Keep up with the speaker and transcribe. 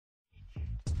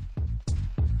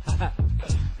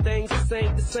things just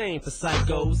ain't the same for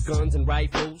psychos, guns and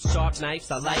rifles, sharp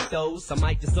knives, I like those. I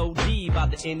might just OD by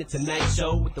the end of tonight's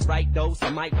show. With the right dose, I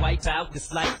might wipe out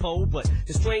this light pole. But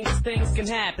the strangest things can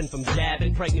happen, from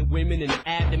jabbing pregnant women in the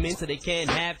abdomen so they can't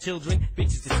have children.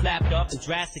 Bitches get slapped up and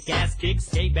drastic ass kicks,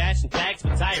 skate bash and tags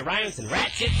with tire irons and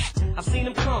ratchets. I've seen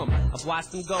them come, I've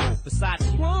watched them go.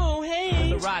 Versace, whoa,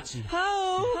 hey, Liberace,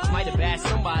 oh, might have bashed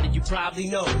somebody you probably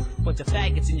know. Bunch of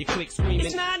faggots in your clique screaming,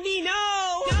 it's not me,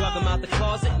 no. Drug them out the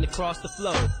closet and across the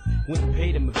floor. Went and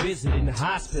paid him a visit in the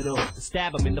hospital to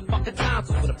stab him in the fucking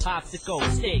tonsils with a popsicle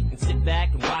stick and sit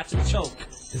back and watch him choke.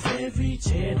 Cause every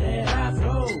chair that I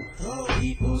throw,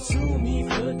 people sue me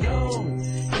for dough.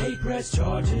 They press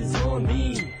charges on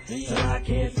me till I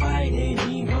can't fight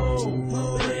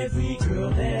anymore. But every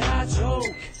girl that I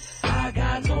choke, I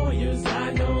got lawyers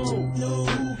I know.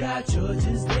 Who got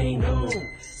judges they know.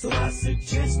 So I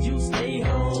suggest you stay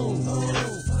home.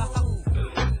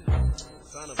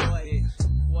 Son of a bitch.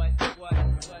 What?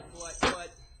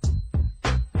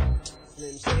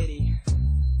 Slim Shady,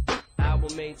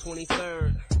 album May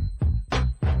 23rd.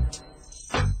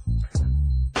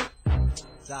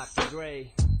 Dr.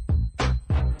 Dre.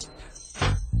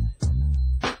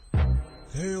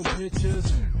 Damn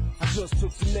pictures, I just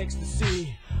took some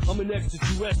ecstasy. I'm an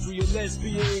extraterrestrial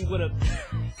lesbian with a...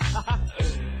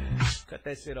 Cut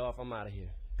that shit off, I'm out of here.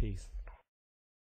 Peace.